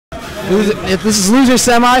If this is loser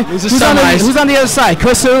semi, who's on the other side?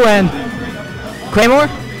 Kusu and Kramer?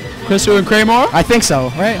 Kusu and Kramer? I think so,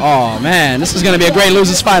 right? Oh, man. This is going to be a great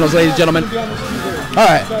losers finals, ladies and gentlemen. All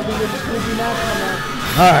right.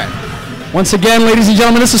 All right. Once again, ladies and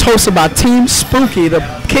gentlemen, this is hosted by Team Spooky, the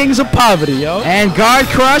Kings of Poverty, yo. And Guard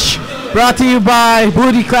Crush, brought to you by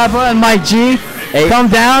Booty Clapper and Mike G. Hey. Come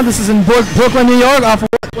down. This is in Brooklyn, New York. Off of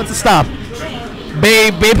what's the stop?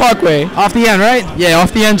 Bay Parkway. Off the end, right? Yeah,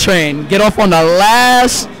 off the end train. Get off on the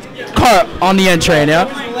last cart on the end train, yeah?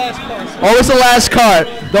 Always the last cart.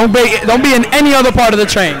 Don't be in any other part of the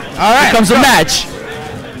train. All right. Here comes a match.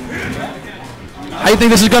 How you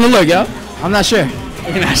think this is going to look, yo? I'm not sure.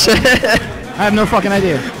 You're not sure? I have no fucking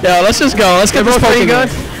idea. Yo, let's just go. Let's get this pretty good.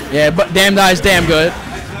 Yeah, but Damdai is damn good.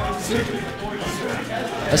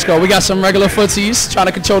 Let's go. We got some regular footsies trying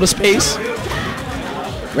to control the space.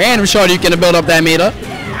 Random shorty, you can build up that meter.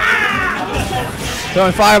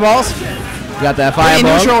 Throwing fireballs. You got that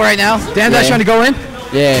fireball. In neutral right now. Damdai's trying to go in.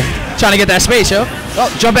 Yeah. Trying to get that space, yo. Oh,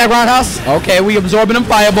 jump back roundhouse. Okay, we absorbing them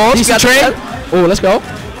fireballs. Decent trade. Oh, let's go.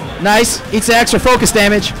 Nice. Eats the extra focus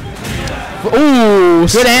damage. Ooh,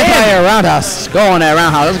 good anti-air roundhouse. Let's go on that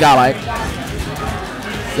roundhouse. This guy like.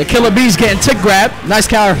 The Killer Bee's getting tick grab. Nice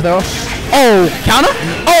counter though. Oh, counter?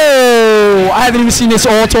 Oh, I haven't even seen this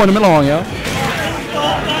all tournament long, yo.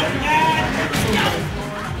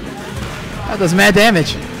 That does mad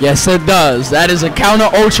damage. Yes, it does. That is a counter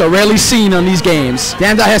ultra rarely seen on these games.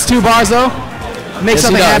 Damdai has 2 bars though. Make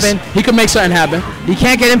something happen. He could make something happen. He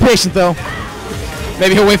can't get impatient though.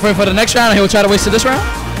 Maybe he'll wait for it for the next round and he'll try to waste it this round.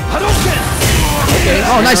 Okay,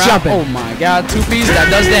 oh, nice jumping. Oh my god, 2Ps, that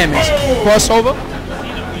does damage. Crossover.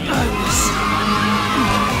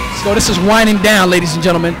 Let's go, this is winding down, ladies and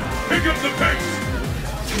gentlemen. Pick up the pace.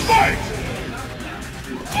 Fight!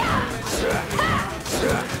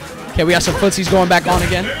 Okay, we got some footsies going back on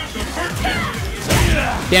again.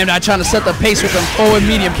 Damdai trying to set the pace with them forward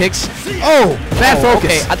medium kicks. Oh, bad focus.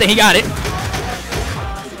 Okay, I think he got it.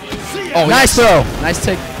 Oh, nice throw. Nice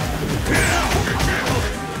take.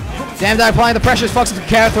 Damdai applying the pressure, fucks with the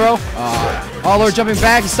carrot throw. Aulord jumping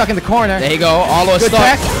back, he's stuck in the corner. There you go. Aulord good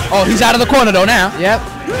stuck. tech. Oh, he's out of the corner though now. Yep.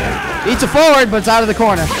 Eats it forward, but it's out of the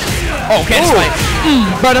corner. Oh, can't fight.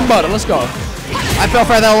 Bread and butter. Let's go. I fell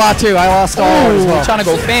for that a lot too. I lost all as well. Trying to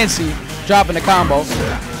go fancy, dropping the combo.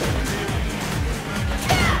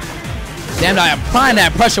 Damdai applying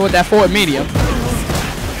that pressure with that forward medium.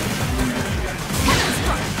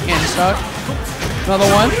 Again, stuck. Another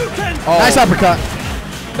one. Oh. Nice uppercut.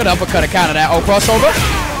 Good uppercut account of that. Oh, crossover.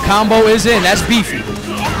 Combo is in. That's beefy.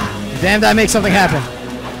 Damdai make something happen.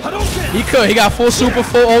 He could. He got full super,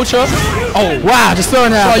 full ultra. Oh, wow. Just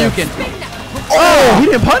throwing that out there. You can. Oh, he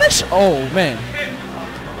didn't punish? Oh, man.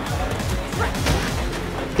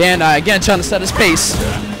 Damdai again trying to set his pace.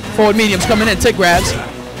 Forward mediums coming in. Tick grabs.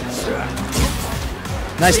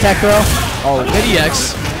 Nice tech throw. Oh, good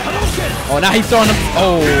EX. Oh, now he's throwing him.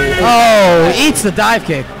 Oh. Oh, he eats the dive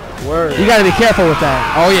kick. Word. You got to be careful with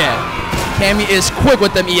that. Oh, yeah. Cammy is quick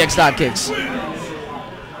with them EX dive kicks.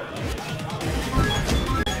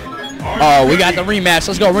 Oh, we got the rematch.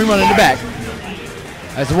 Let's go. Rerun in the back.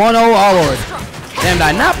 That's 1-0 Aulord.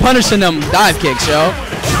 Damdai not punishing them dive kicks, yo.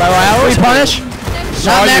 We punish.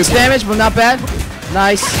 Not max damage, but not bad.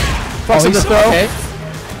 Nice. Fucks with the throw. Okay.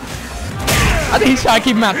 I think he's trying to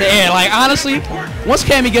keep him out the air. Like, honestly, once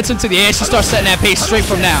Cammy gets into the air, she starts setting that pace straight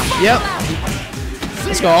from now. Yep.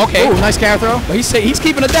 Let's go. Okay. Ooh, nice carrot throw. But he's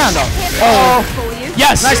keeping it down, though. Oh.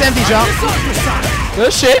 Yes. Nice empty jump.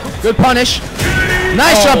 Good shit. Good punish.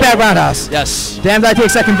 Nice jump back roundhouse. Yes. Damdai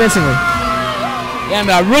takes that convincingly.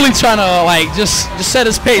 Damdai really trying to, like, just set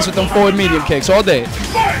his pace with them forward medium kicks all day.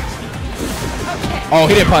 Oh,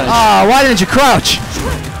 he didn't punish. Oh, why didn't you crouch?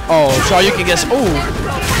 Oh, so you can guess. Ooh.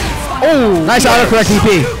 Oh, nice autocorrect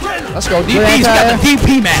DP. Let's go. DPs. We got the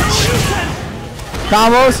DP match.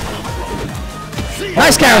 Combos.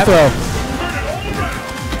 Nice counter throw.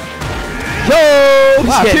 Yo!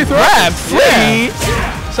 Wow, two grab. Free.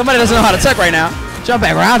 Yeah. Somebody doesn't know how to tech right now. Jump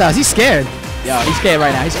back roundhouse. He's scared. Yo, he's scared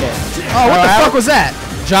right now. He's scared. Oh, what the fuck was that?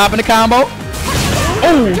 Dropping the combo.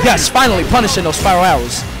 Oh, yes. Finally punishing those spiral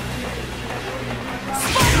arrows.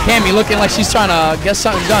 Cammy looking like she's trying to get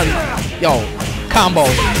something done. Yo, combo.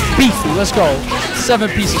 Beefy. Let's go. 7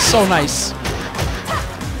 pieces. So nice.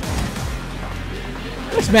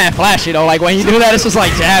 It's mad flashy, though. Like, when you do that, it's just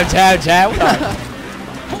like jab, jab, jab.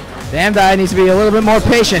 Damdai needs to be a little bit more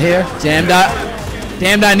patient here.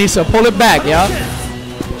 Damdai needs to pull it back, yo.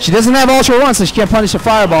 She doesn't have Ultra 1, so she can't punish the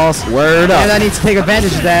fireballs. Word up. Damdai needs to take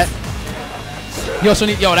advantage of that. Yo,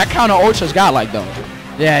 that counter Ultra's godlike, though.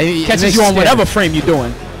 Yeah, he catches you on whatever frame you're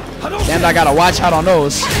doing. Damdai gotta watch out on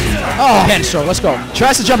those. Oh, pen stroke. Let's go.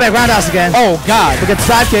 Tries to jump back roundhouse again. Oh God. Look at the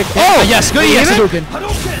side kick. Oh yes, good EX Even?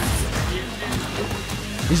 Hadouken.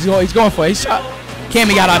 He's going for it. He's shot.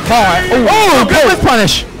 Cammy got a bar. Oh, good whip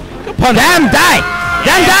punish. Good punish. Damdai.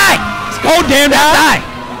 Damdai. Oh, Damdai.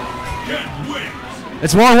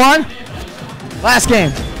 It's 1-1. Last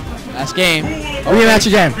game. Last game. Rematch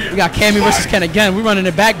again. We got Cammy versus Ken again. We're running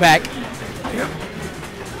it back.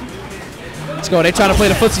 Let's go. They trying to play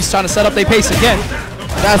the footsies, trying to set up their pace again.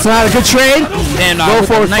 That's not a good trade. Damn, Go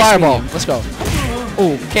forward, nice fireball. medium. Let's go.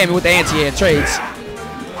 Ooh, Cammy with the anti-air trades.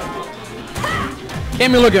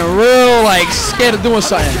 Cammy looking real like scared of doing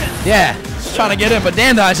something. Yeah. Trying to get in, but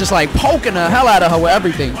Damdai's just like poking the hell out of her with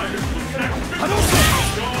everything.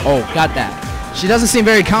 Oh, got that. She doesn't seem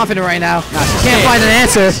very confident right now. Nah, she Can't find an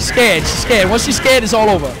answer. She's scared. She's scared. Once she's scared, it's all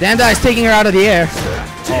over. Damdai's taking her out of the air.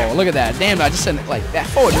 Oh, look at that. Damdai just sent like that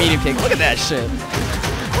forward medium kick. Look at that shit.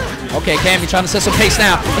 Okay, Cammy trying to set some pace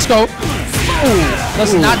now. Let's go. Ooh,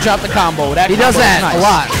 let's not drop the combo. That He does combo that is nice. a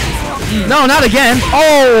lot. No, not again.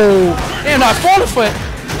 Oh, Damdai forward foot.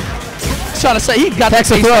 He's trying to say he got that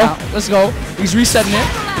Takes a pace throw. down. Let's go. He's resetting it.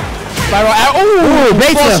 Spiral out. Ooh, Ooh,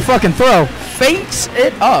 baits a fucking throw. fakes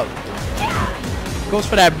it up. Goes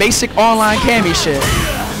for that basic online Cammy shit.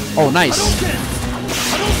 Oh, nice.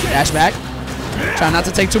 Dash back. Try not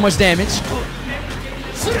to take too much damage.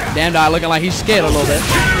 Damdai looking like he's scared a little bit.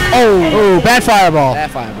 Oh, bad fireball. That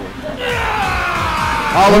fireball.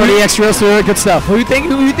 All over the extra real through it. Good stuff. Who you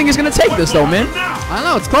think is gonna take this though, man? I don't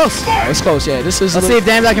know. It's close. It's close, yeah. This is. Let's see if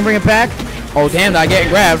Damdai can bring it back. Oh, Damdai getting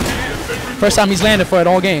grabbed. First time he's landed for it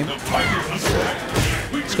all game.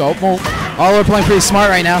 Let's go. Boom. Aulord playing pretty smart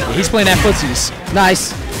right now. He's playing that footsies.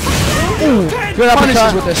 Nice. Ooh, good Punishes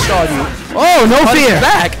uppercut. with the shard. Oh, no Punishes fear.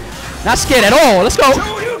 back. Not scared at all. Let's go.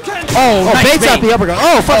 Oh, nice Baits out bait. the uppercut.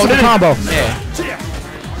 Oh, fucks with the combo. Yeah.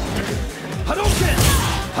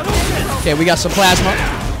 Okay, we got some plasma.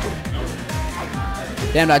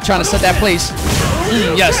 Damdai trying to set that place.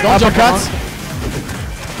 Yes, don't jump Uppercuts. on.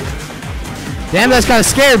 Damdai's kind of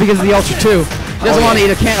scared because of the Ultra 2. He doesn't want to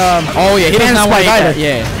eat a Oh yeah, he does not want to eat either. that.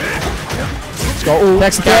 Yeah. Let's go. Ooh,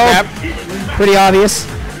 Next grab, throw. grab. Pretty obvious.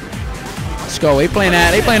 Let's go. They playing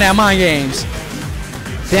that mind games.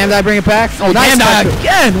 Damdai bring it back. Oh, nice Damdai touch.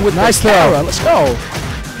 again with Nice the throw. Kara. Let's go.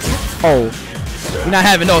 Oh, we're not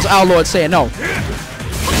having those. Aulord saying no.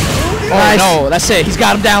 Oh Nice. no, that's it. He's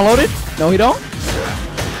got him downloaded. No, he don't.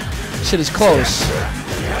 Shit is close.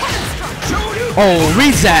 Oh,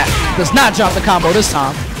 reads that. Does not drop the combo this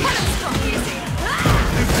time.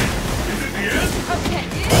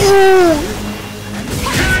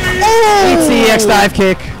 Eats the EX dive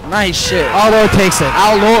kick. Nice shit. Aulord takes it.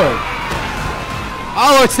 Aulord.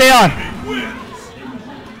 Aulord, stay on.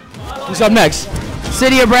 Who's up next?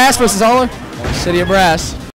 City of Brass versus Aulord. City of Brass.